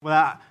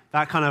Well,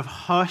 that kind of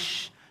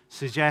hush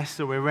suggests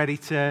that we're ready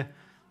to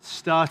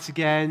start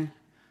again.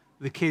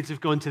 The kids have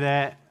gone to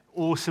their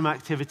awesome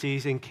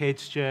activities in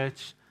kids'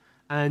 church,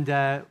 and,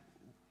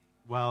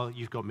 well,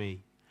 you've got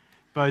me.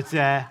 But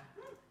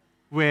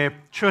we're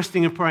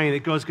trusting and praying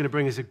that God's going to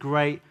bring us a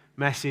great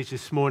message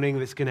this morning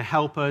that's going to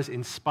help us,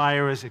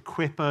 inspire us,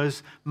 equip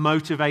us,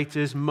 motivate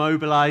us,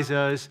 mobilize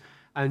us,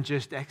 and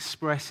just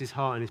express his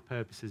heart and his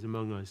purposes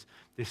among us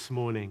this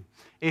morning.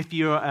 If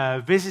you're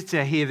a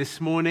visitor here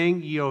this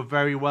morning, you're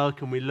very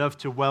welcome. We love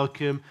to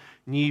welcome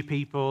new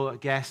people,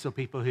 guests, or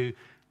people who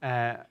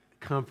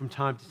come from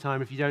time to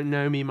time. If you don't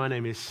know me, my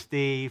name is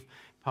Steve,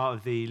 part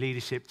of the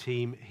leadership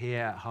team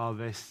here at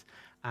Harvest,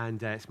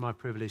 and it's my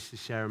privilege to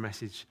share a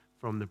message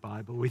from the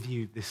Bible with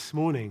you this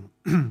morning.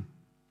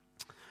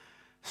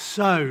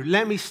 So,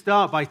 let me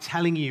start by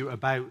telling you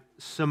about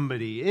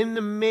somebody. In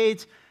the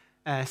mid-60s,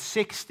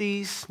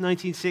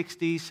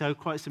 1960s, so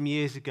quite some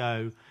years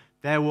ago,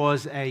 there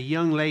was a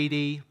young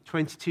lady,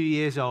 22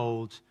 years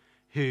old,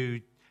 who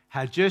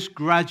had just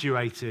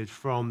graduated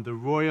from the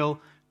Royal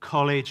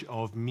College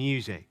of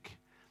Music.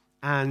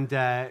 And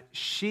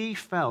she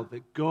felt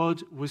that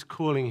God was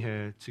calling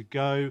her to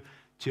go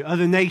to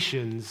other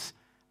nations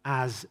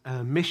as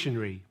a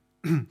missionary.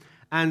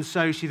 And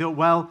so she thought,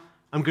 well,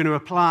 I'm going to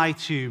apply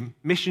to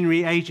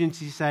missionary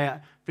agencies, say, I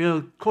feel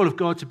a call of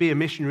God to be a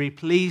missionary.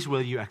 Please,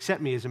 will you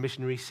accept me as a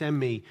missionary? Send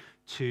me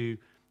to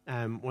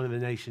one of the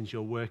nations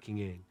you're working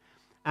in.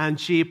 And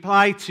she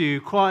applied to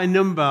quite a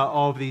number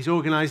of these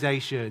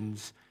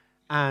organizations,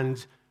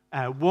 and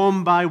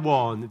one by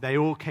one, they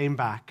all came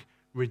back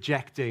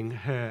rejecting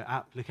her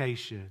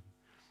application.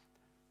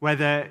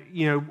 Whether,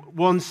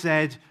 one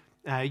said,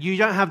 you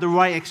don't have the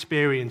right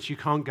experience, you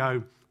can't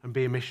go and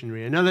be a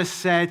missionary. Another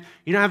said,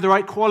 you don't have the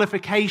right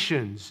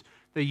qualifications,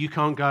 that you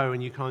can't go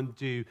and you can't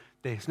do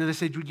this. Another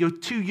said, you're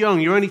too young,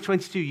 you're only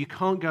 22, you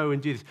can't go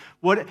and do this.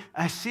 What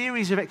a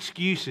series of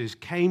excuses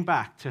came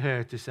back to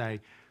her to say,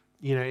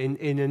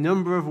 in a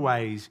number of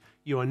ways,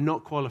 you are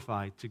not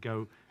qualified to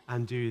go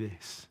and do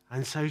this.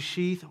 And so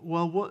she thought,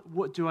 well,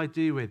 what do I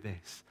do with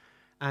this?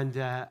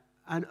 And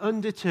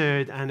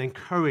undeterred and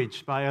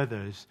encouraged by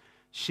others,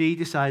 she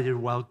decided,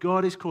 well,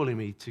 God is calling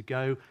me to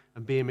go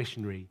and be a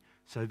missionary.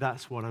 So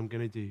that's what I'm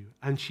going to do.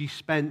 And she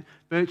spent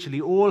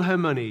virtually all her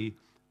money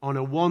on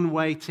a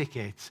one-way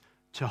ticket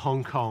to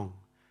Hong Kong.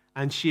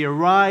 And she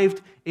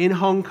arrived in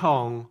Hong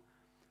Kong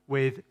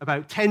with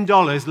about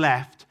 $10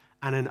 left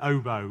and an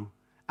oboe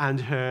and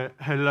her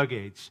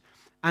luggage.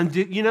 And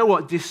you know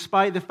what?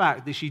 Despite the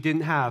fact that she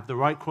didn't have the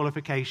right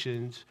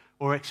qualifications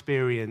or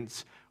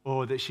experience,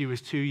 or that she was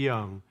too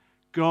young,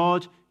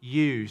 God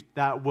used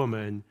that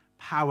woman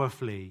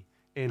powerfully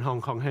in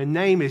Hong Kong. Her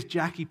name is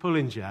Jackie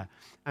Pullinger,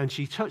 and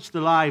she touched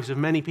the lives of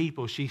many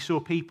people. She saw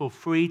people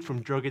freed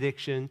from drug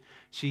addiction.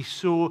 She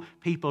saw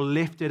people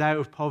lifted out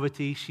of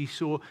poverty. She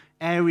saw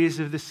areas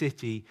of the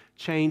city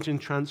change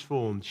and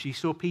transformed. She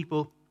saw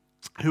people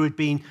who had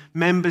been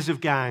members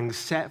of gangs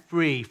set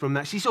free from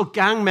that. She saw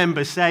gang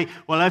members say,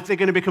 well, if they're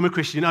going to become a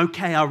Christian,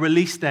 okay, I'll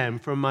release them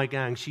from my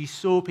gang. She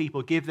saw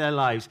people give their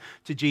lives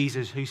to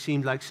Jesus who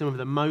seemed like some of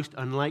the most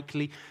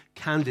unlikely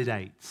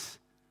candidates,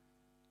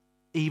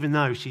 even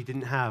though she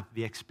didn't have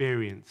the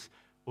experience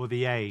or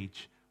the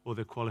age or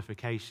the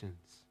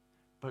qualifications.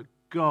 But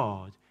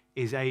God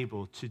is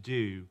able to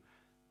do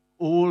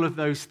all of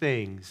those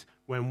things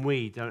when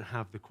we don't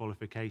have the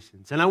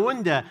qualifications. And I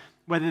wonder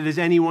whether there's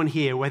anyone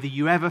here, whether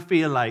you ever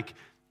feel like,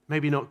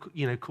 maybe not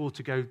called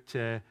to go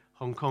to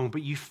Hong Kong,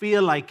 but you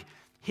feel like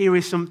here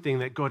is something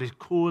that God is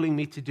calling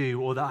me to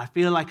do, or that I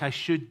feel like I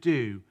should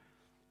do,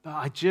 but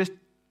I just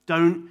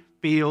don't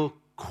feel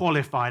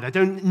qualified. I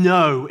don't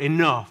know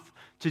enough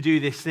to do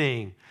this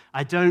thing.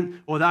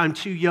 Or that I'm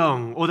too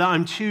young, or that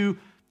I'm too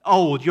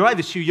old. You're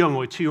either too young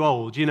or too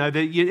old.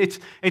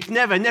 It's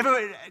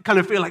never kind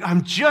of feel like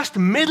I'm just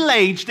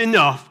middle-aged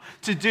enough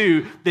to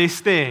do this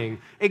thing.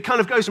 It kind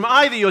of goes from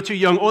either you're too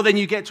young, or then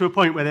you get to a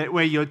point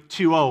where you're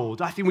too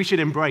old. I think we should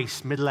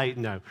embrace middle-aged.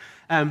 No.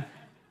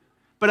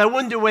 But I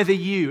wonder whether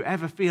you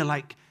ever feel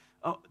like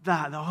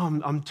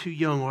I'm too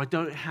young, or I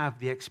don't have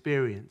the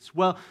experience.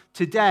 Well,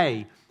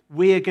 today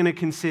we are going to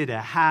consider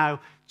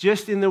how,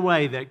 just in the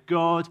way that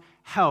God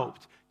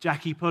helped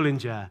Jackie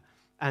Pullinger,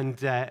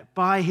 and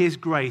by his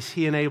grace,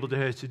 he enabled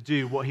her to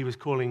do what he was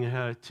calling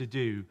her to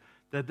do,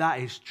 that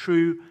is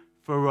true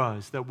for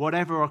us, that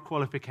whatever our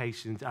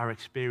qualifications, our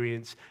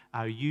experience,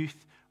 our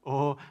youth,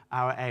 or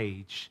our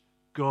age,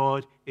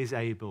 God is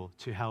able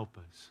to help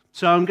us.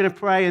 So I'm going to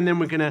pray, and then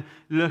we're going to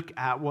look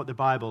at what the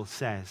Bible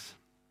says.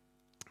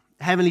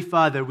 Heavenly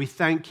Father, we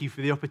thank you for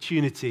the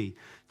opportunity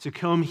to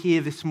come here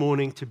this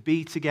morning, to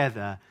be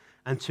together,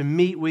 and to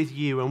meet with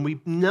you. And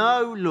we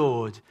know,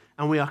 Lord,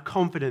 and we are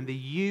confident that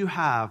you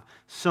have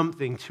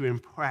something to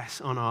impress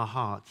on our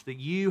hearts, that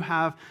you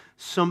have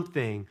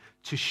something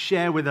to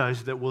share with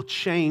us that will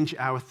change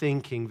our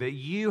thinking, that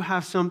you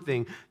have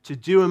something to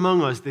do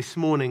among us this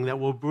morning that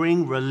will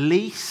bring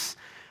release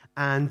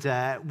and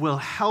will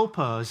help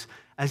us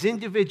as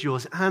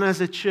individuals and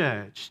as a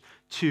church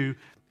to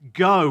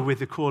go with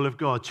the call of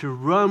God, to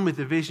run with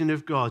the vision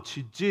of God,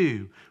 to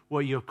do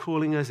what you're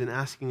calling us and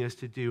asking us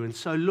to do. And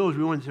so, Lord,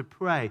 we want to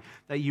pray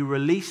that you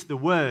release the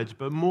words,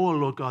 but more,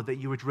 Lord God, that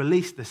you would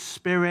release the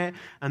Spirit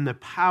and the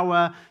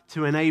power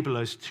to enable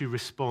us to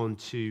respond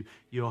to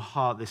your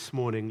heart this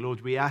morning.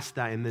 Lord, we ask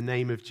that in the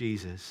name of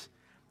Jesus.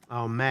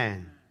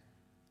 Amen.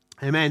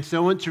 Amen. So I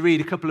want to read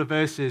a couple of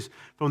verses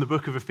from the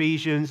book of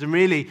Ephesians. And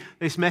really,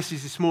 this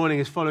message this morning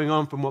is following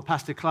on from what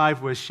Pastor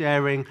Clive was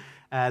sharing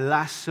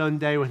last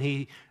Sunday when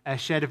he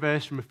shared a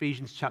verse from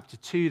Ephesians chapter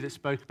 2 that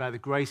spoke about the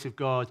grace of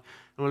God.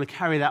 I want to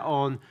carry that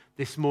on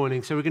this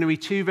morning. So we're going to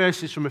read two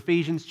verses from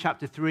Ephesians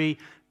chapter 3,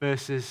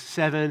 verses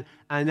 7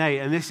 and 8.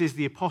 And this is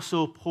the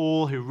Apostle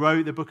Paul who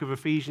wrote the book of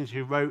Ephesians,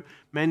 who wrote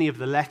many of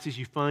the letters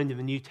you find in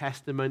the New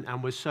Testament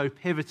and was so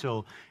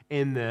pivotal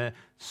in the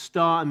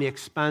start and the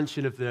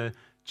expansion of the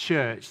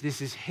church.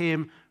 This is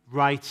him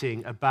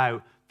writing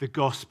about the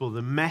gospel,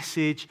 the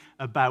message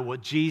about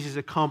what Jesus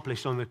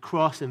accomplished on the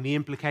cross and the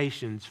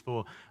implications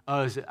for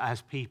us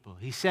as people.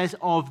 He says,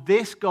 "Of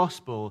this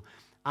gospel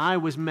I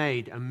was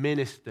made a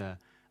minister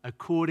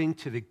according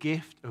to the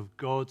gift of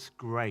God's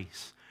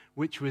grace,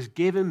 which was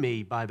given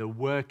me by the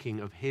working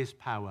of his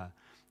power.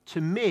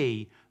 To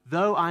me,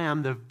 though I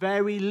am the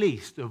very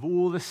least of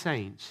all the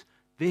saints,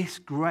 this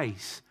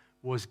grace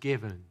was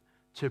given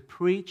to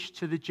preach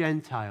to the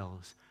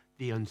Gentiles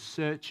the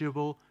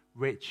unsearchable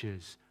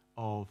riches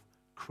of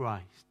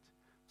Christ."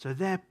 So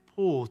there,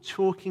 Paul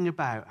talking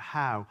about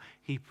how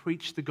he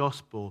preached the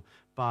gospel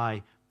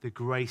by the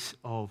grace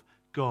of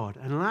God.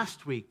 And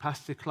last week,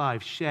 Pastor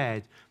Clive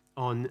shared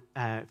on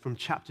from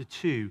chapter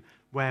 2,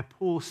 where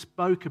Paul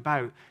spoke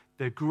about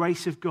the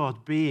grace of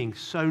God being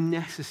so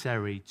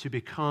necessary to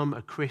become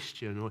a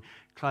Christian. Or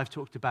Clive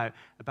talked about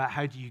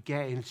how do you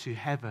get into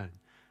heaven.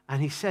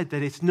 And he said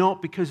that it's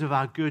not because of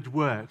our good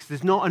works.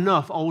 There's not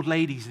enough old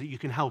ladies that you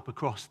can help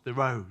across the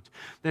road.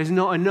 There's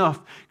not enough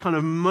kind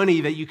of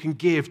money that you can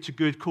give to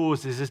good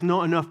causes. There's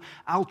not enough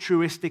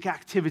altruistic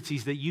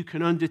activities that you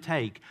can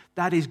undertake.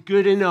 That is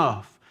good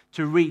enough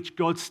to reach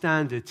God's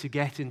standard to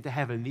get into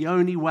heaven. The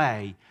only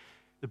way,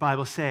 the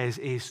Bible says,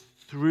 is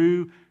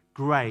through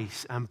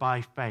grace and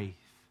by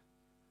faith.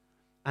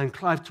 And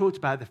Clive talked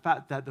about the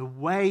fact that the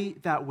way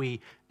that we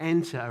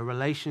enter a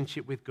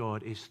relationship with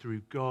God is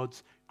through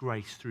God's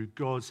grace, through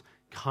God's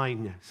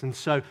kindness. And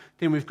so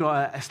then we've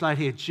got a slide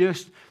here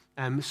just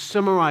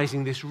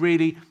summarizing this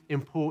really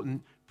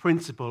important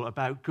principle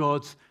about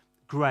God's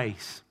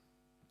grace.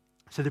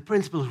 So the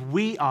principle is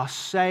we are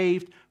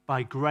saved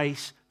by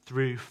grace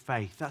through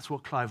faith. That's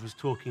what Clive was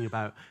talking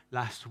about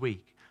last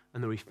week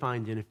and that we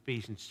find in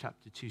Ephesians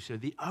chapter 2. So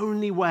the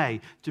only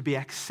way to be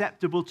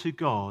acceptable to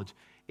God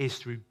is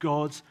through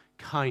God's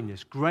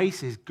kindness.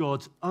 Grace is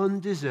God's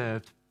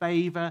undeserved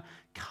favor,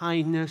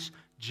 kindness,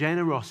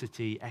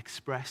 generosity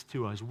expressed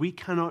to us. We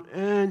cannot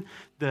earn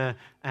the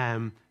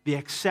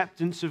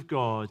acceptance of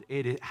God.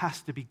 It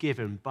has to be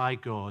given by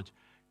God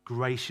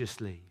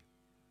graciously.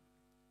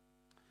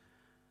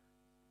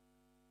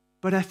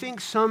 But I think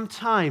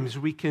sometimes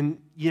we can,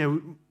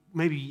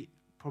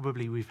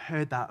 probably we've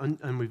heard that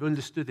and we've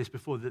understood this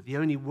before, that the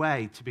only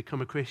way to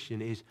become a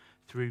Christian is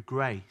through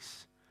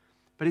grace.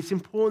 But it's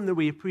important that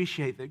we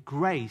appreciate that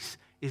grace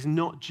is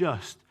not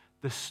just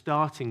the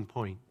starting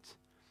point.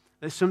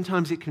 That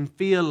sometimes it can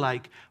feel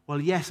like,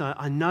 well, yes,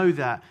 I know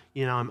that,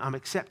 I'm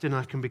accepted and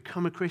I can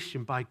become a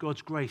Christian by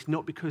God's grace,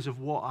 not because of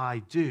what I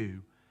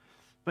do.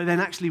 But then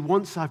actually,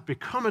 once I've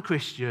become a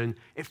Christian,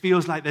 it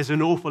feels like there's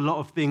an awful lot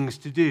of things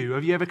to do.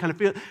 Have you ever kind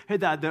of heard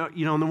that,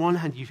 on the one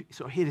hand, you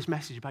sort of hear this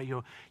message about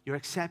you're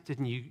accepted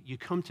and you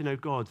come to know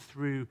God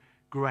through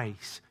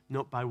grace,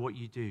 not by what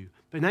you do.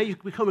 But now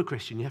you've become a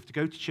Christian. You have to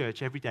go to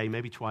church every day,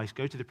 maybe twice,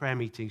 go to the prayer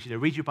meetings,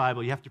 read your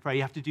Bible, you have to pray,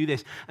 you have to do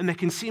this. And there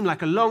can seem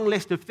like a long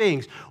list of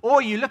things.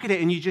 Or you look at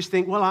it and you just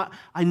think, well,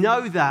 I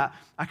know that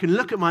I can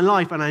look at my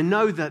life and I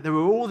know that there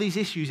are all these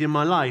issues in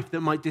my life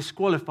that might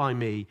disqualify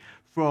me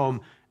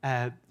from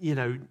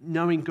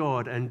knowing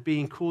God and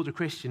being called a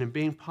Christian and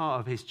being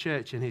part of his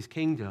church and his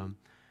kingdom.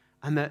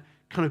 And that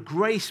kind of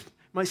grace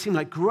might seem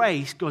like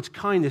grace, God's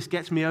kindness,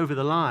 gets me over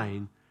the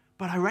line.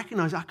 But I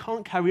recognize I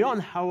can't carry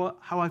on how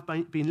I've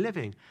been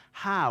living.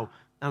 How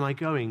am I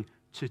going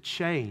to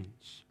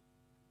change?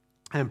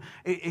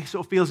 It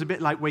sort of feels a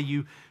bit like where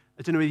I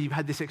don't know whether you've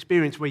had this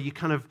experience where you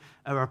kind of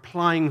are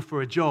applying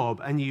for a job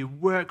and you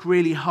work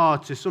really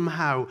hard to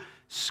somehow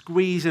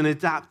squeeze and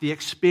adapt the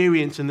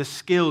experience and the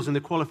skills and the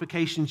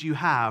qualifications you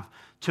have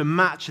to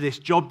match this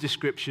job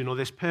description or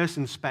this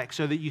person's spec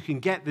so that you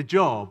can get the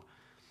job.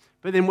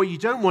 But then what you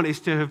don't want is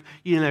to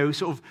have,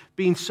 sort of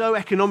been so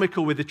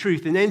economical with the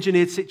truth and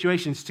engineered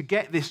situations to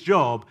get this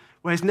job,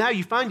 whereas now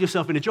you find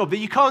yourself in a job that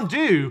you can't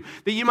do,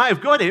 that you might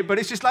have got it, but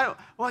it's just like,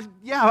 well,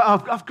 yeah,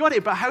 I've got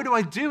it, but how do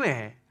I do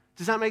it?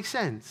 Does that make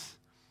sense?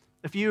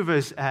 A few of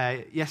us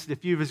have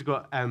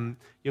got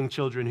young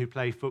children who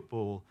play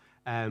football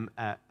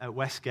at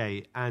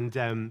Westgate,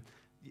 and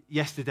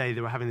yesterday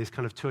they were having this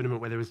kind of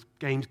tournament where there was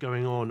games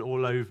going on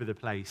all over the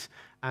place.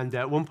 And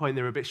at one point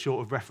they were a bit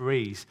short of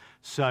referees.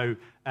 So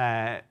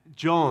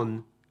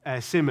John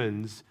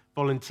Simmons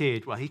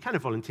volunteered. Well, he kind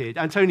of volunteered.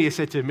 Antonia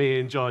said to me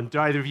and John, do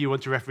either of you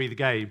want to referee the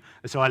game?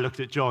 And so I looked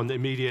at John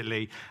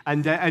immediately.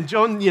 And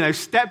John,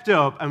 stepped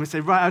up and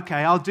said, right,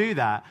 okay, I'll do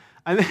that.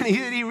 And then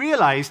he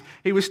realized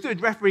he was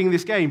stood refereeing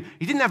this game.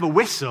 He didn't have a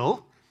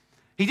whistle.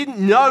 He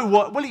didn't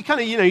know he kind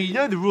of, you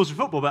know the rules of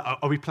football, but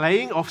are we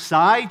playing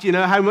offside?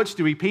 How much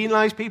do we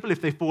penalize people if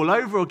they fall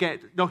over or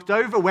get knocked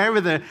over? Where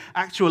are the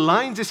actual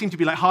lines? There seem to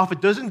be like half a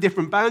dozen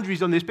different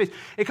boundaries on this pitch.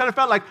 It kind of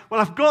felt like,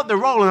 well, I've got the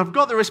role and I've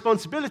got the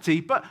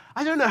responsibility, but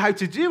I don't know how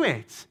to do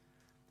it.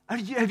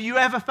 Have you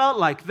ever felt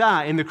like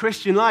that in the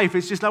Christian life?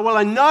 It's just like, well,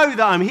 I know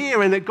that I'm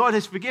here and that God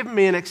has forgiven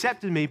me and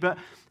accepted me, but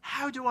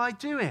how do I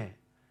do it?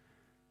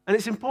 And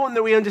it's important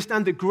that we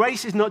understand that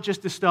grace is not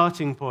just the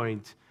starting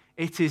point.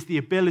 It is the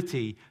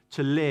ability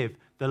to live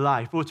the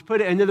life. Or to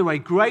put it another way,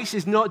 grace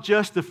is not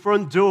just the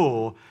front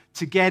door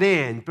to get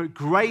in, but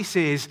grace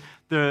is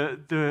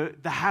the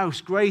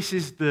house. Grace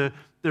is the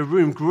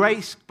room.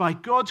 Grace, by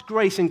God's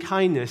grace and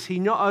kindness, He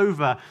not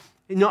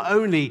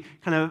only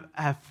kind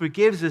of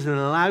forgives us and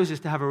allows us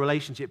to have a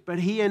relationship, but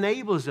He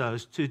enables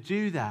us to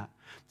do that.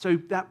 So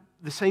that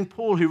the same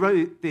Paul who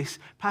wrote this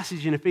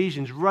passage in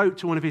Ephesians wrote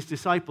to one of his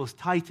disciples,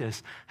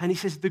 Titus, and he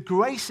says, the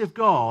grace of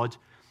God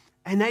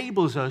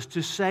enables us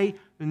to say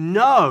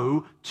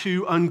no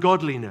to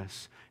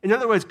ungodliness. In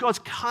other words, God's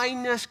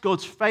kindness,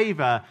 God's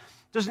favor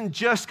doesn't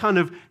just kind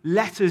of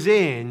let us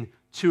in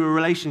to a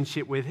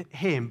relationship with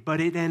Him,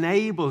 but it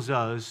enables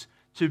us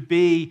to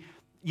be,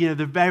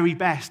 the very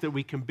best that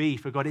we can be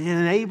for God. It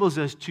enables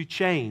us to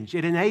change.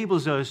 It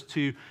enables us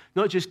to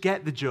not just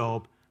get the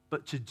job,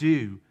 but to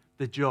do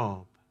the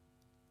job.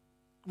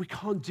 We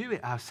can't do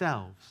it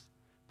ourselves,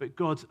 but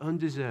God's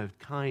undeserved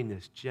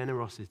kindness,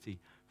 generosity,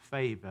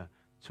 favor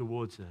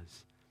towards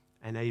us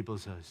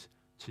enables us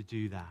to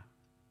do that.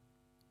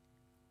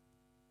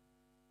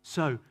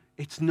 So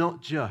it's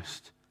not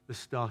just the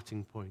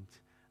starting point,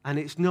 and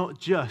it's not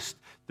just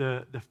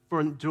the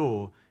front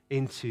door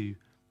into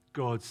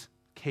God's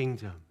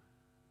kingdom.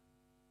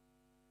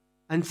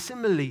 And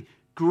similarly,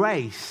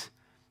 grace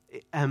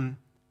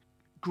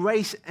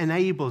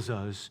enables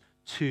us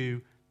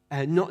to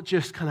not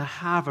just kind of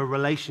have a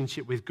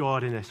relationship with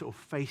God in a sort of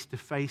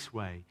face-to-face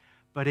way,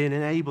 but it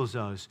enables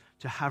us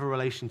to have a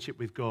relationship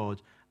with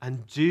God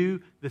and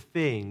do the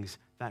things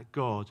that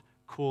God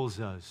calls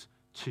us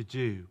to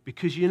do.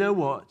 Because you know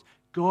what?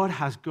 God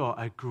has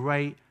got a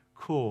great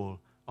call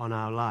on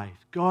our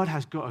life. God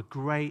has got a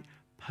great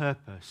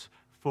purpose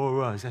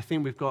for us. I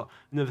think we've got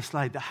another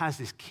slide that has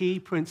this key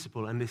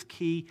principle and this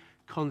key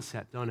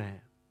concept on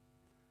it,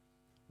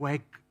 where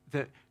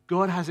that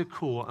God has a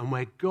call, and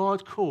where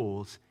God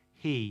calls,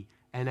 He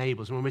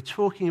enables. And when we're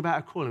talking about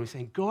a calling, we're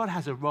saying God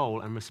has a role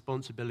and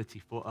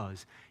responsibility for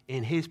us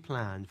in His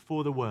plan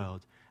for the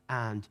world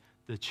and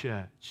the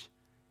church.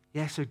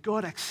 Yeah, so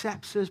God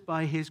accepts us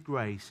by His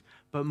grace,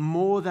 but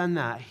more than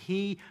that,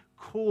 He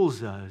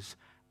calls us,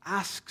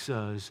 asks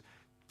us,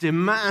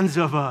 demands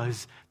of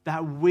us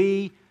that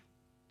we,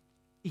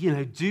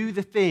 do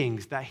the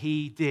things that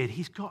He did.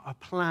 He's got a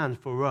plan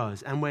for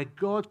us, and where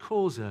God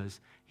calls us,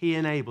 He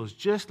enables.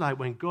 Just like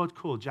when God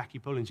called Jackie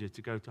Pullinger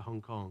to go to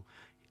Hong Kong,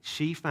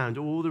 she found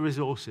all the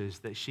resources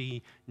that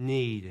she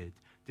needed,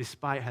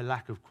 despite her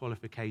lack of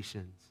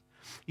qualifications.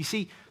 You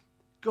see,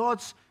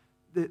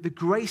 the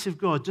grace of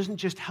God doesn't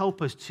just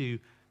help us to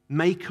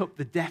make up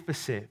the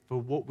deficit for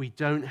what we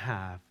don't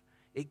have.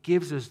 It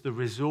gives us the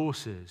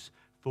resources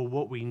for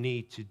what we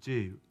need to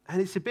do.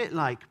 And it's a bit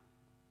like,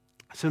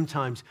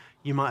 sometimes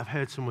you might have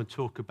heard someone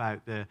talk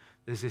about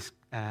there's this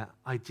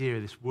idea,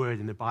 this word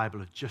in the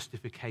Bible of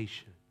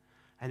justification.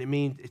 And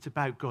it's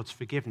about God's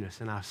forgiveness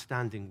and our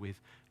standing with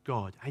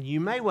God. And you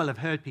may well have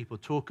heard people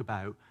talk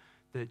about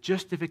that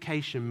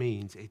justification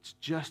means it's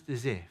just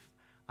as if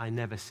I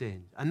never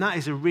sinned. And that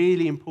is a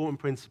really important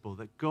principle,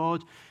 that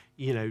God,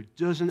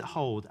 doesn't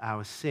hold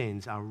our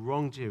sins, our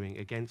wrongdoing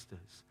against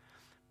us.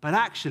 But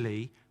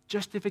actually,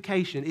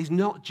 justification is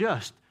not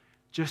just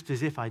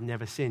as if I'd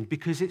never sinned,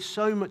 because it's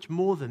so much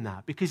more than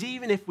that. Because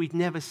even if we'd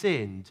never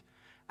sinned,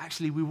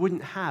 actually we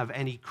wouldn't have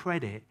any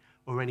credit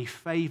or any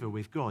favor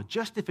with God.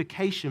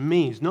 Justification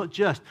means not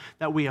just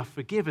that we are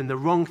forgiven the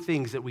wrong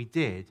things that we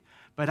did,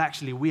 but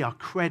actually we are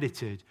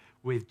credited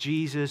with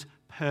Jesus'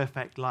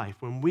 perfect life.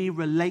 When we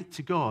relate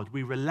to God,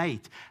 we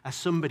relate as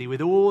somebody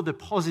with all the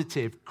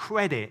positive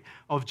credit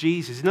of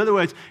Jesus. In other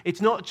words,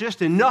 it's not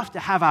just enough to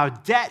have our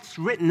debts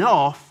written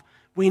off,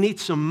 we need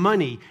some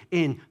money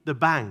in the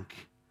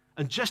bank.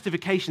 And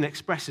justification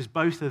expresses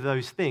both of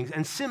those things.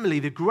 And similarly,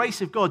 the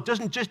grace of God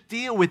doesn't just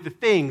deal with the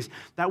things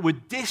that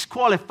would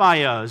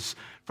disqualify us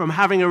from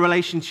having a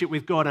relationship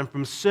with God and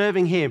from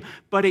serving Him,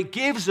 but it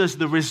gives us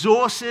the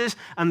resources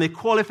and the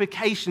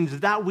qualifications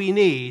that we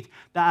need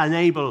that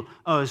enable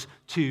us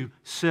to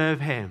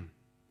serve Him.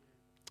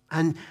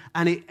 And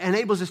it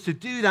enables us to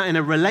do that in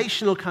a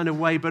relational kind of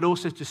way, but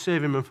also to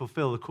serve Him and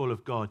fulfill the call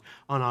of God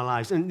on our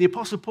lives. And the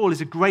Apostle Paul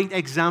is a great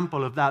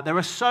example of that. There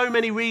are so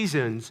many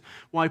reasons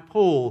why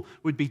Paul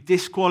would be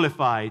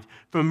disqualified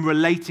from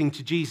relating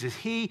to Jesus.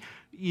 He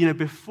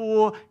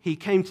before he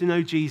came to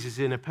know Jesus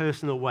in a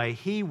personal way,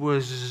 he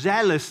was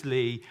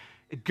zealously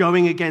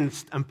going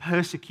against and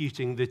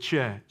persecuting the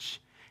church.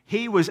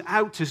 He was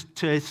out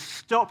to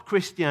stop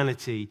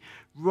Christianity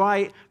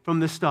right from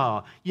the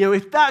start.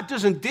 If that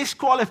doesn't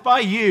disqualify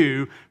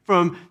you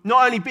from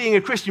not only being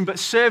a Christian, but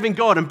serving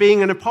God and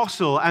being an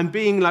apostle and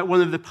being like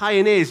one of the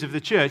pioneers of the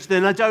church,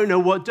 then I don't know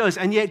what does.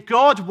 And yet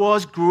God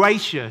was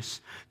gracious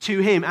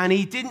to him, and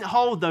he didn't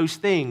hold those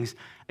things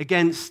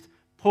against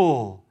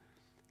Paul.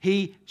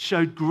 He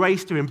showed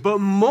grace to him. But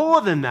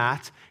more than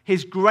that,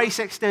 his grace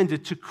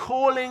extended to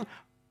calling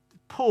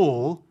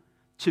Paul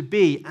to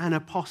be an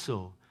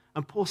apostle.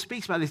 And Paul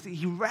speaks about this, that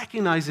he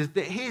recognizes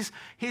that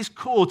his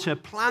call to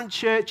plant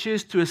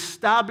churches, to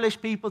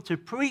establish people, to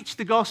preach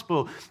the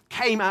gospel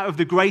came out of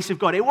the grace of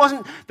God. It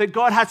wasn't that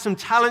God had some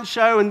talent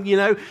show and,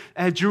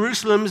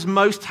 Jerusalem's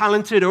most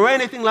talented or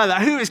anything like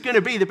that. Who is going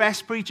to be the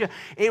best preacher?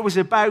 It was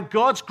about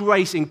God's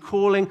grace in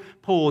calling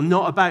Paul,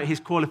 not about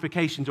his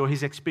qualifications or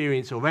his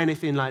experience or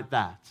anything like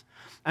that.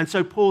 And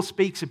so Paul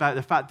speaks about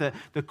the fact that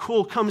the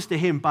call comes to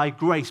him by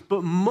grace.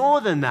 But more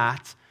than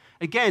that,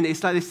 again,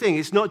 it's like this thing.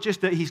 It's not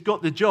just that he's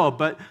got the job,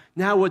 but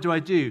now what do I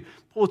do?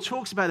 Paul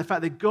talks about the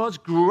fact that God's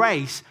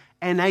grace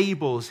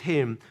enables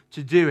him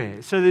to do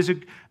it. So there's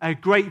a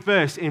great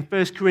verse in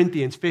 1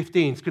 Corinthians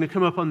 15. It's going to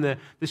come up on the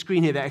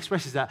screen here that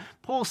expresses that.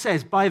 Paul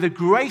says, by the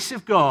grace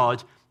of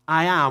God,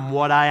 I am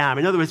what I am.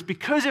 In other words,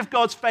 because of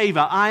God's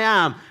favor, I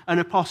am an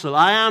apostle.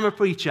 I am a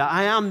preacher.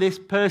 I am this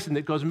person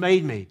that God's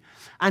made me.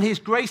 And his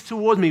grace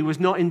toward me was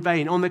not in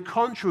vain. On the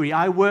contrary,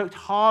 I worked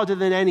harder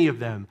than any of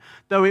them.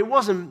 Though it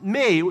wasn't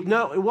me,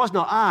 no, it was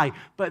not I,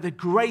 but the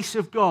grace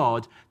of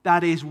God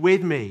that is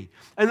with me.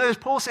 And there's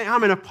Paul saying,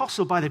 I'm an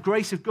apostle by the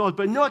grace of God,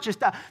 but not just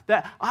that,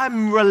 that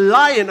I'm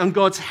reliant on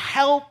God's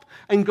help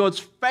and God's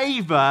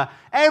favor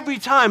every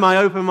time I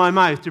open my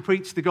mouth to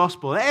preach the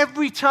gospel.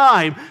 Every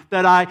time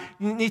that I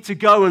need to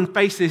go and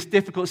face this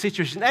difficult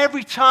situation.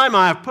 Every time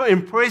I am put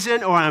in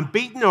prison or I'm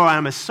beaten or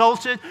I'm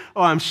assaulted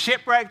or I'm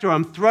shipwrecked or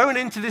I'm thrown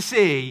into the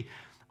sea,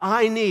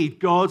 I need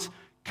God's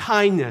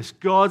kindness,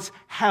 God's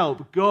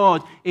help,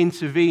 God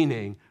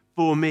intervening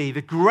for me.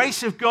 The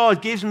grace of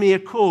God gives me a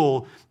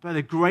call, but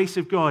the grace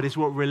of God is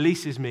what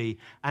releases me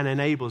and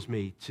enables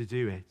me to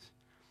do it.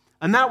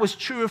 And that was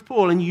true of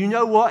Paul. And you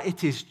know what?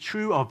 It is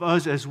true of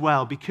us as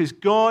well, because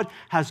God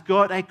has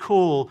got a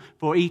call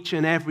for each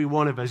and every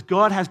one of us.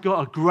 God has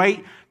got a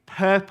great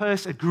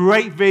purpose, a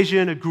great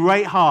vision, a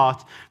great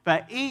heart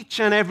for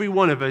each and every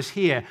one of us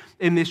here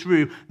in this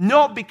room.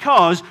 Not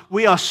because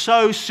we are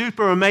so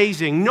super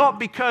amazing, not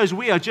because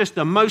we are just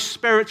the most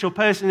spiritual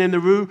person in the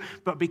room,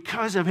 but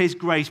because of his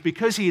grace,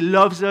 because he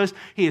loves us,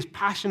 he is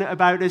passionate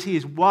about us, he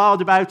is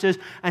wild about us,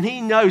 and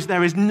he knows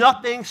there is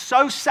nothing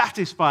so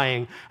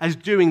satisfying as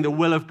doing the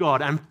will of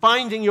God and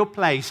finding your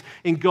place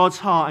in God's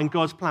heart and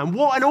God's plan.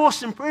 What an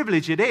awesome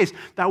privilege it is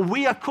that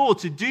we are called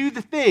to do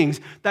the things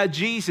that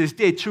Jesus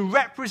did, to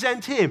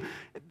represent him.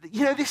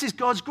 This is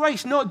God's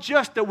grace, not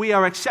just that we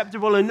are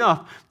acceptable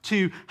enough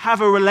to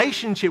have a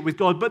relationship with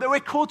God, but that we're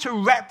called to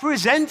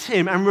represent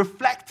him and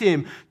reflect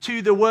him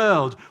to the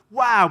world.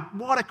 Wow,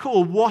 what a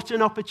call, what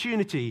an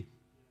opportunity.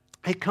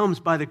 It comes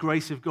by the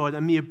grace of God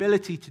and the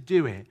ability to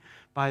do it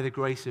by the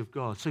grace of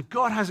God. So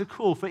God has a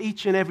call for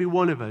each and every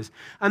one of us.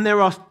 And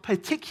there are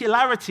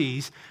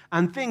particularities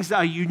and things that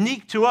are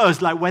unique to us,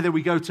 like whether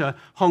we go to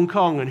Hong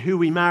Kong and who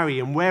we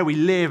marry and where we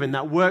live and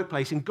that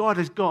workplace. And God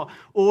has got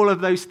all of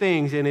those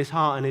things in his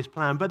heart and his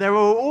plan. But there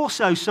are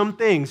also some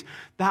things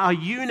that are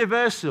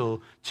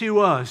universal to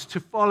us, to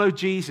follow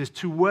Jesus,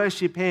 to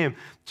worship him,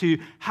 to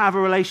have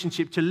a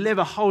relationship, to live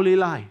a holy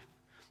life,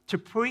 to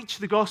preach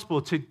the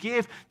gospel, to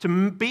give,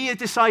 to be a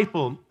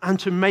disciple, and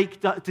to make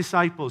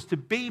disciples, to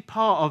be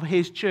part of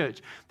his church.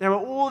 There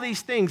are all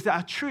these things that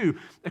are true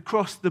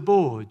across the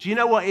board. Do you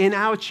know what? In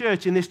our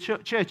church, in this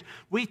church,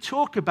 we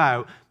talk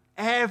about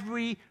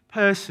every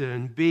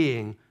person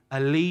being a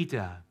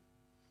leader.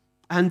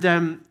 And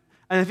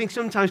I think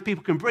sometimes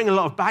people can bring a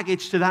lot of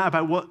baggage to that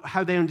about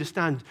how they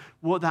understand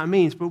what that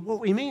means. But what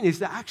we mean is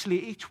that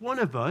actually each one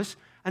of us,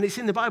 and it's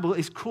in the Bible,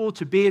 is called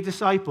to be a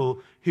disciple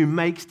who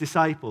makes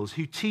disciples,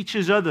 who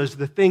teaches others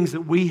the things that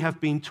we have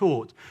been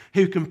taught,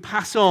 who can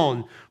pass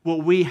on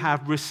what we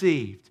have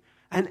received.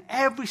 And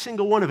every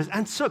single one of us,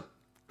 and so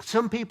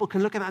some people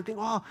can look at that and think,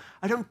 oh,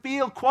 I don't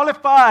feel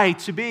qualified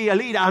to be a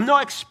leader. I'm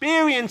not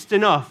experienced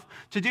enough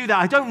to do that.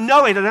 I don't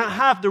know it. I don't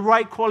have the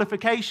right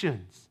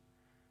qualifications.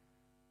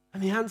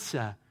 And the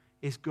answer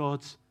is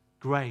God's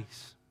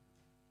grace.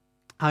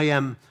 I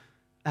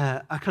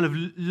kind of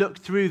looked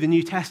through the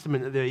New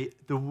Testament at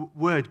the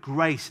word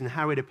grace and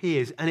how it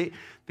appears. And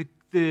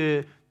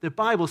the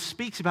Bible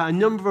speaks about a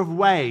number of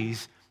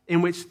ways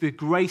in which the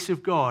grace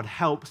of God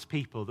helps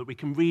people that we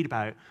can read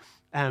about.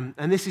 And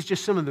this is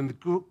just some of them.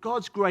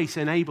 God's grace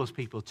enables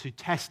people to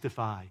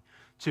testify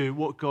to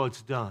what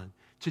God's done,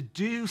 to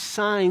do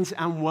signs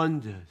and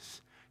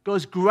wonders.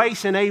 God's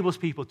grace enables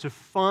people to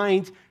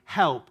find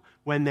help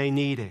when they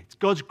need it.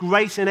 God's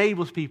grace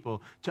enables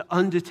people to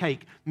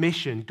undertake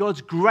mission.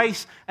 God's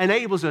grace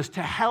enables us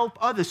to help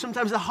others.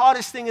 Sometimes the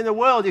hardest thing in the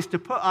world is to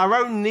put our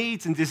own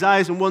needs and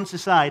desires and wants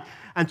aside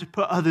and to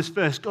put others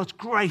first. God's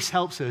grace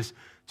helps us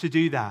to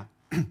do that.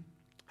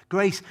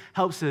 Grace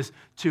helps us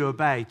to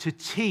obey, to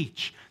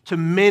teach, to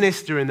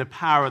minister in the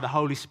power of the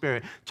Holy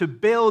Spirit, to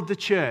build the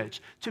church,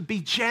 to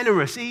be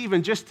generous,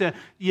 even just to,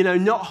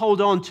 not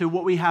hold on to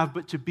what we have,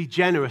 but to be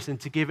generous and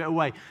to give it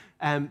away,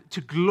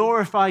 to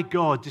glorify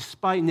God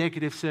despite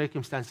negative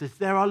circumstances.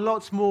 There are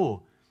lots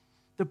more.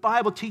 The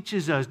Bible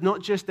teaches us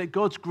not just that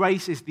God's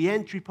grace is the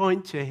entry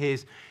point to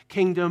his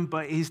kingdom,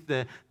 but is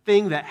the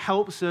thing that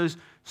helps us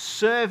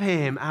serve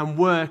him and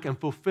work and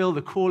fulfill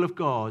the call of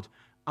God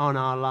on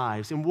our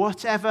lives. And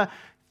whatever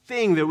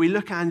thing that we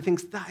look at and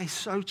think that is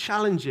so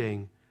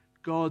challenging,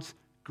 God's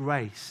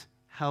grace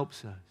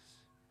helps us.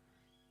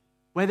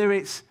 Whether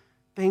it's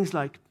things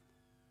like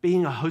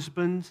being a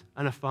husband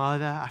and a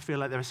father, I feel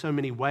like there are so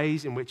many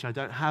ways in which I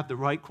don't have the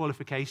right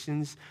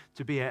qualifications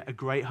to be a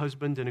great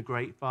husband and a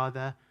great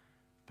father.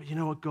 But you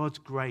know what? God's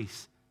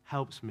grace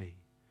helps me.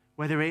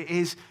 Whether it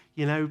is,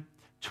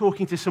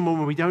 talking to someone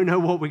when we don't know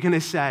what we're going to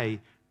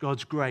say,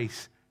 God's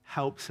grace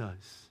helps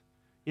us.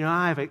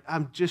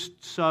 I'm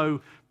just so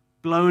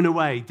blown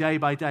away day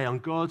by day on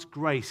God's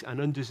grace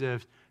and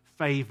undeserved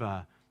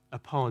favor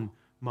upon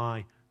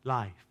my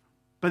life.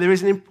 But there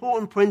is an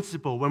important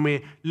principle when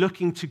we're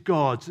looking to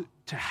God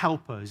to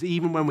help us,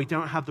 even when we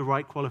don't have the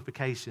right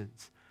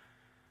qualifications.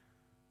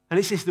 And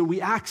it's this, that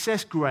we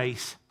access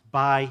grace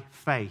by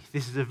faith.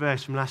 This is a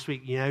verse from last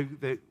week,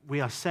 that we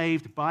are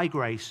saved by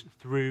grace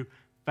through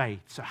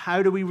faith. So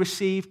how do we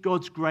receive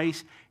God's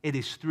grace? It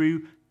is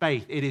through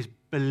faith. It is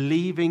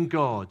believing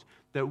God,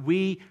 that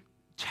we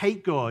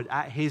take God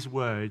at his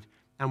word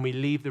and we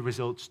leave the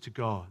results to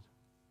God.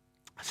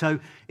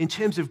 So in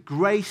terms of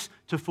grace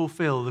to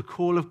fulfill the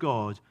call of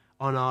God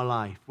on our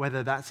life,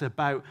 whether that's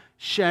about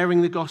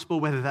sharing the gospel,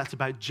 whether that's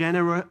about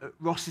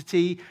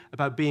generosity,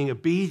 about being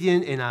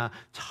obedient in our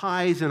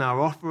tithes and our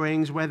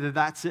offerings, whether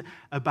that's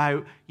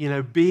about,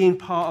 being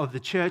part of the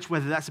church,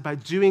 whether that's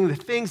about doing the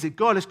things that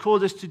God has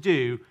called us to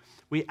do,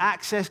 we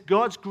access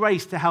God's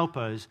grace to help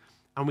us,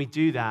 and we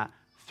do that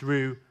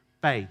through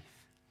faith.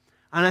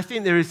 And I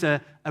think there is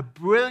a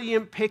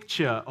brilliant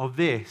picture of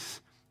this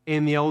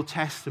in the Old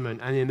Testament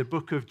and in the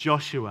book of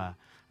Joshua.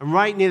 And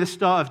right near the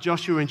start of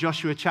Joshua, in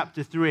Joshua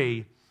chapter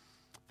 3,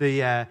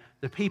 the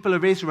people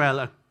of Israel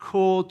are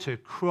called to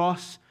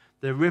cross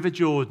the river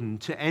Jordan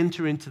to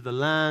enter into the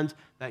land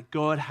that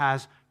God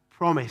has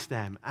promised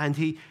them. And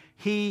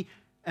he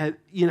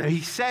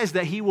says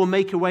that he will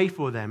make a way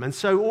for them. And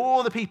so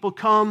all the people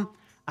come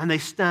and they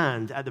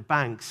stand at the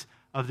banks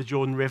of the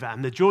Jordan River.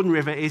 And the Jordan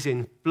River is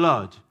in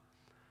flood.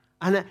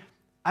 And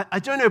I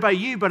don't know about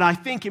you, but I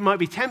think it might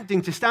be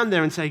tempting to stand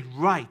there and say,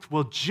 right,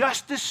 well,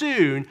 just as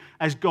soon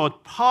as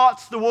God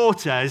parts the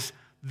waters,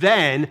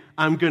 then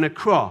I'm going to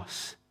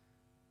cross.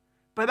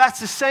 But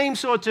that's the same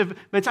sort of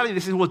mentality.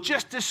 This is, well,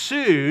 just as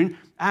soon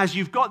as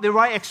you've got the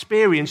right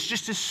experience,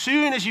 just as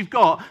soon as you've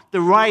got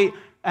the right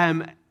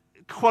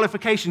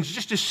qualifications,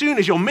 just as soon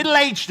as you're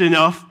middle-aged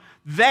enough,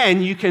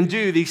 then you can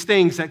do these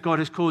things that God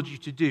has called you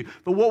to do.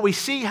 But what we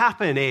see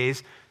happen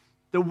is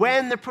that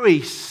when the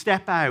priests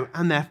step out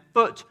and their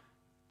foot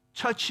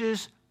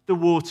touches the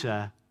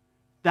water,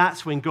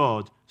 that's when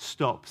God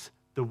stops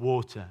the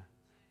water.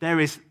 There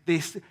is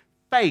this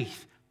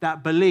faith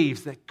that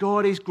believes that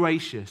God is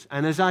gracious,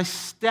 and as I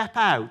step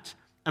out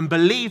and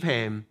believe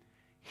him,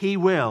 he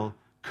will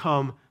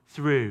come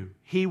through.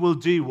 He will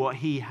do what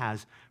he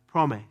has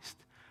promised.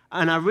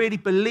 And I really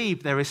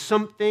believe there is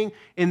something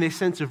in this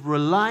sense of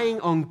relying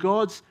on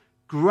God's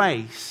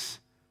grace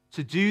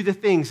to do the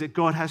things that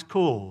God has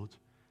called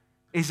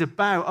is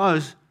about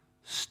us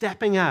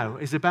stepping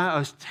out, is about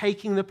us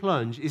taking the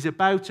plunge, is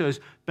about us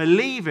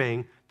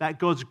believing that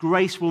God's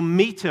grace will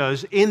meet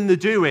us in the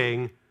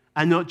doing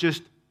and not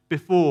just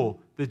before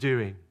the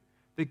doing.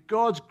 That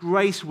God's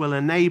grace will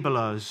enable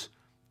us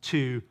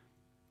to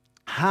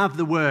have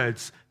the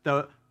words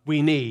that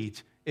we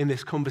need in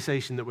this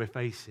conversation that we're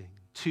facing.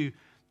 To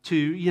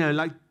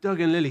like Doug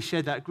and Lily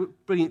shared that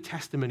brilliant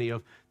testimony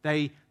of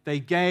they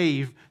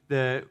gave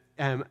the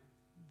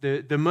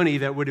money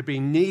that would have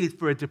been needed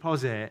for a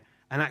deposit,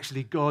 and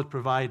actually God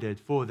provided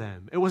for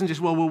them. It wasn't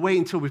just, well, we'll wait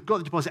until we've got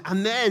the deposit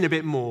and then a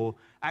bit more.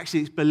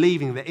 Actually, it's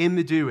believing that in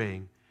the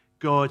doing,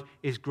 God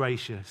is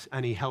gracious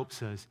and he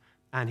helps us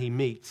and he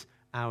meets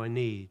our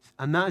needs.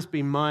 And that has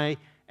been my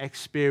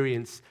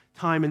experience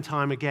time and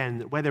time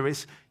again, whether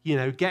it's,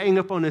 getting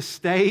up on a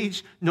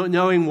stage, not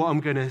knowing what I'm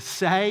going to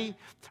say,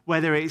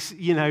 whether it's,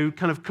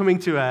 kind of coming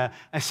to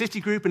a city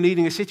group and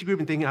leading a city group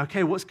and thinking,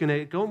 okay, what's going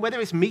to go on, whether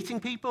it's meeting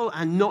people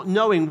and not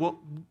knowing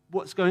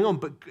what's going on,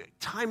 but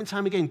time and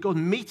time again, God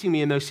meeting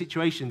me in those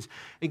situations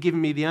and giving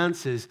me the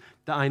answers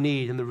that I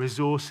need and the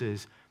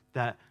resources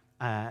that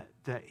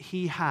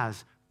he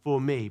has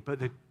for me. But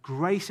the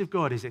grace of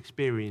God is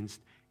experienced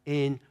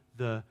in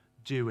the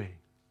doing.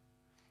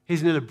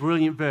 Here's another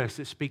brilliant verse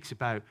that speaks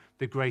about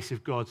the grace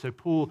of God. So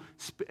Paul,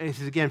 this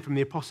is again from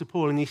the Apostle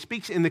Paul, and he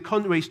speaks in the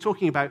context where he's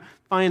talking about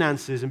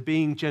finances and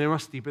being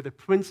generosity, but the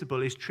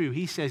principle is true.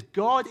 He says,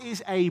 God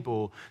is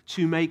able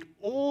to make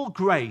all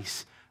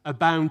grace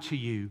abound to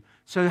you,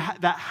 so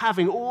that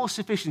having all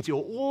sufficiency,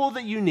 or all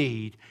that you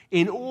need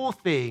in all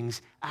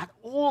things, at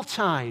all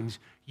times,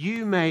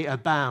 you may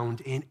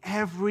abound in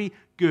every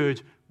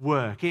good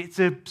work.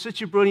 It's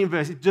such a brilliant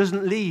verse. It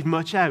doesn't leave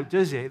much out,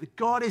 does it?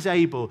 God is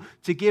able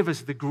to give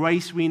us the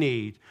grace we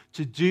need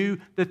to do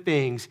the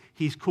things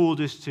he's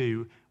called us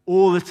to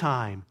all the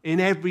time,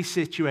 in every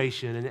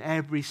situation and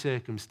every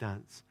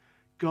circumstance.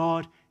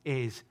 God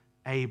is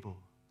able.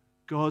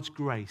 God's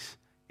grace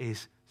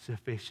is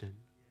sufficient.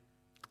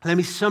 Let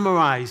me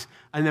summarize,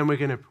 and then we're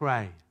going to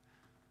pray.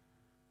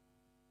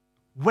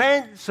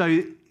 So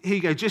here you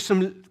go, just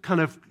some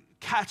kind of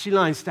catchy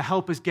lines to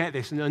help us get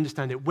this and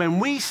understand it. When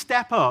we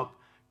step up,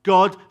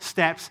 God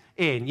steps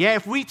in. Yeah,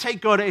 if we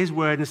take God at his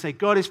word and say,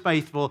 God is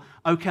faithful,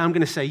 okay, I'm going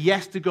to say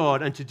yes to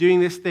God and to doing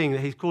this thing that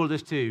he's called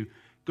us to,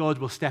 God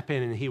will step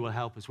in and he will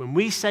help us. When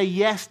we say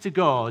yes to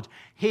God,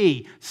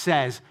 he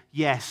says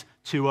yes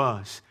to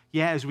us.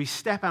 Yeah, as we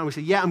step out and we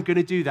say, yeah, I'm going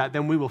to do that,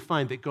 then we will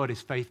find that God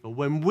is faithful.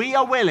 When we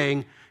are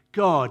willing,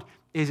 God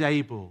is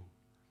able.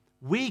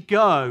 We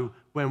go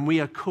when we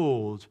are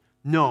called,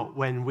 not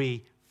when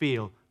we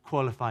feel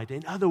qualified.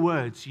 In other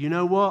words, you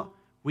know what?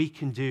 We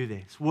can do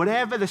this.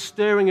 Whatever the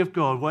stirring of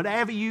God,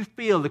 whatever you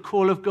feel the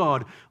call of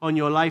God on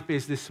your life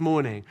is this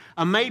morning.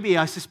 And maybe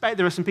I suspect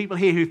there are some people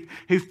here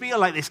who feel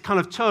like this kind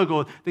of tug,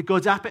 or that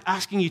God's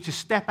asking you to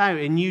step out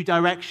in new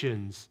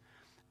directions.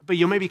 But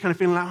you're maybe kind of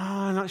feeling like,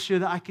 I'm not sure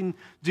that I can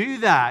do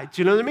that.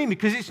 Do you know what I mean?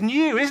 Because it's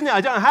new, isn't it?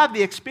 I don't have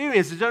the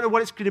experience. I don't know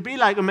what it's going to be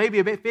like, or maybe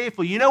a bit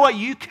fearful. You know what?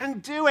 You can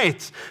do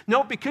it.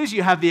 Not because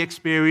you have the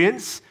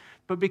experience,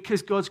 but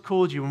because God's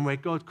called you, and where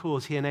God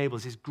calls, he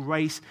enables. His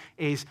grace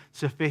is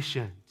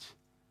sufficient.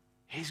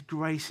 His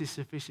grace is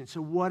sufficient.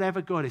 So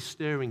whatever God is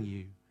stirring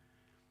you,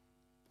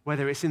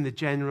 whether it's in the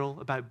general,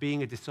 about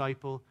being a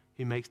disciple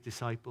who makes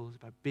disciples,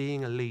 about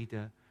being a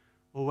leader,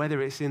 or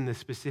whether it's in the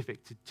specific,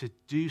 to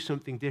do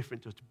something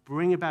different, or to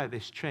bring about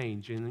this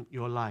change in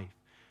your life,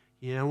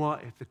 you know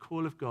what? If the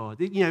call of God,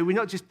 this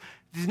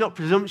is not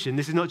presumption.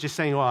 This is not just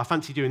saying, I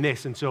fancy doing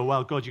this, and so,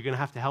 well, God, you're going to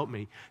have to help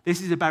me.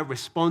 This is about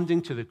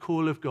responding to the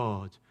call of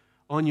God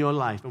on your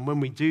life. And when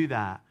we do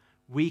that,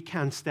 we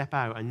can step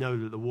out and know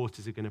that the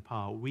waters are going to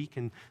part. We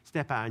can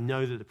step out and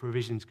know that the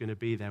provision's going to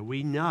be there.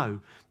 We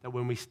know that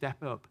when we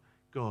step up,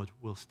 God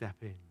will step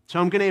in. So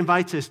I'm going to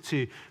invite us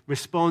to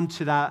respond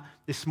to that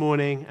this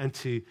morning and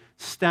to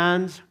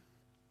stand.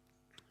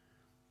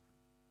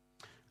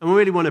 And we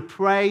really want to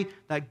pray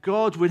that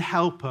God would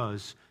help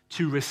us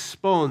to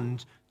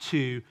respond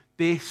to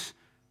this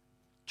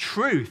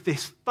truth,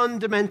 this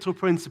fundamental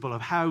principle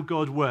of how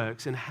God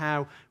works and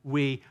how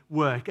we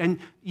work. And,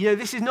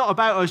 this is not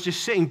about us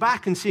just sitting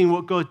back and seeing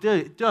what God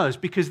does,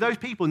 because those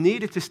people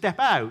needed to step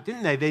out,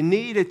 didn't they? They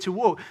needed to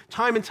walk.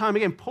 Time and time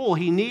again, Paul,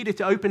 he needed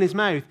to open his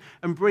mouth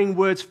and bring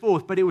words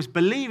forth, but it was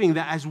believing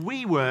that as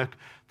we work,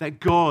 that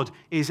God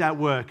is at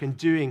work and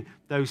doing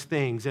those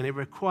things, and it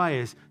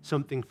requires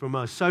something from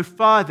us. So,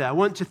 Father, I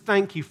want to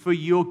thank you for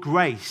your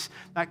grace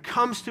that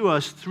comes to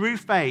us through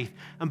faith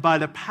and by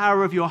the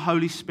power of your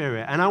Holy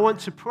Spirit. And I want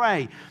to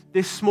pray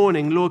this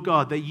morning, Lord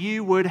God, that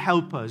you would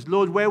help us.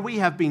 Lord, where we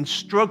have been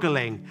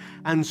struggling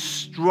and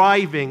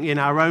striving in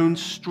our own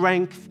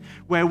strength,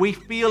 where we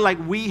feel like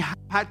we have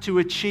had to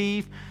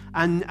achieve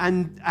and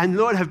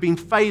Lord, have been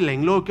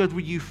failing, Lord God,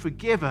 would you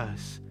forgive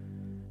us?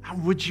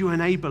 And would you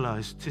enable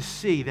us to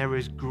see there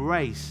is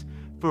grace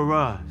for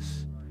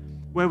us?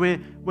 Where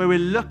we're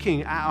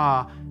looking at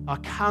our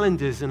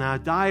calendars and our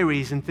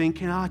diaries and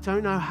thinking, I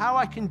don't know how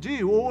I can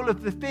do all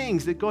of the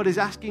things that God is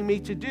asking me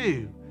to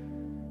do.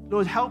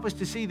 Lord, help us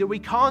to see that we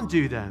can't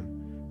do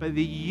them, but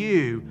that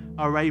you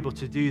are able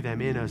to do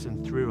them in us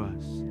and through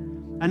us.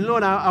 And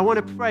Lord, I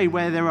want to pray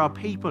where there are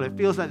people, it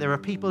feels like there are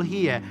people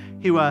here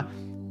who are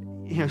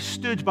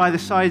stood by the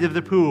side of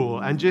the pool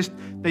and just,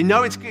 they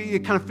know you're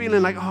kind of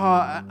feeling like,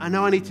 I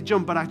know I need to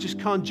jump, but I just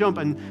can't jump,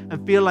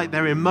 and feel like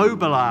they're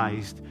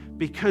immobilized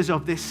because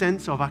of this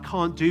sense of, I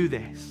can't do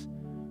this.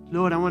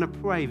 Lord, I want to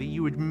pray that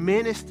you would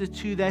minister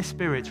to their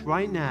spirits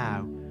right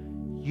now.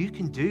 You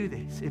can do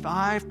this. If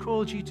I've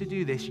called you to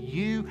do this,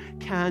 you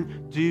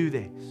can do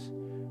this.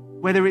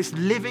 Whether it's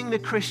living the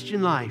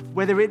Christian life,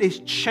 whether it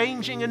is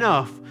changing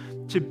enough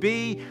to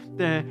be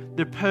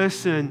the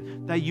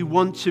person that you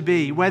want to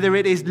be, whether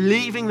it is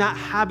leaving that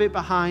habit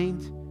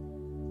behind,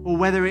 or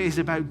whether it is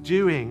about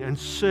doing and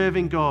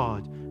serving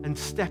God and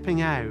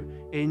stepping out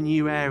in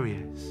new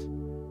areas.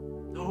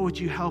 Lord, would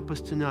you help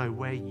us to know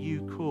where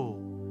you call,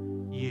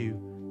 you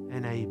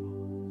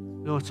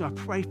enable. Lord, so I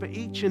pray for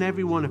each and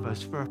every one of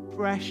us for a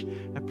fresh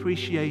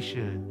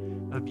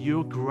appreciation of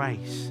your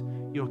grace,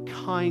 your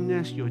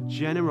kindness, your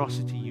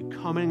generosity, you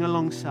coming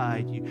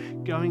alongside,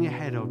 you going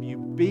ahead of, you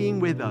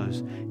being with us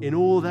in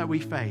all that we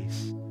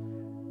face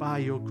by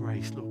your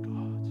grace, Lord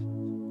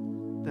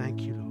God.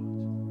 Thank you,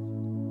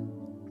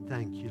 Lord.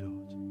 Thank you,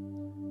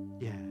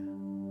 Lord. Yeah.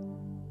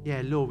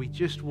 Yeah, Lord, we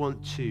just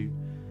want to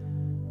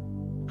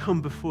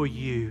come before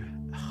you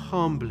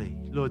humbly,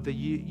 Lord, that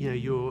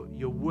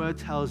your word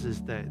tells us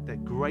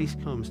that grace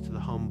comes to the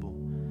humble.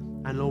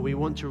 And Lord, we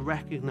want to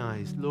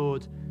recognize,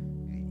 Lord,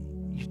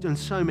 you've done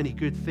so many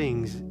good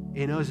things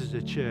in us as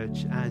a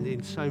church and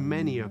in so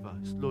many of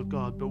us, Lord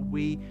God, but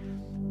we,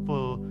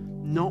 for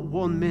not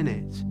 1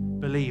 minute,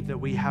 believe that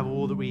we have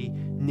all that we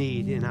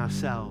need in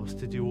ourselves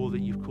to do all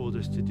that you've called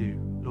us to do,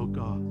 Lord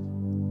God.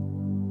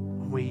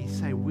 And we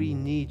say we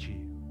need you.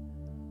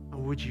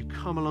 And would you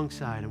come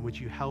alongside and would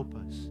you help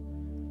us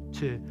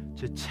to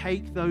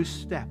take those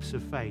steps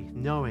of faith,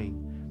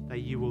 knowing that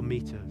you will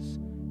meet us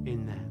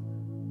in them.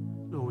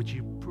 Lord, would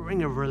you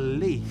bring a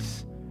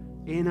release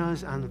in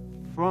us and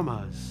from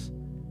us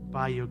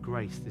by your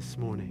grace this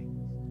morning,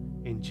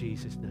 in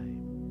Jesus' name.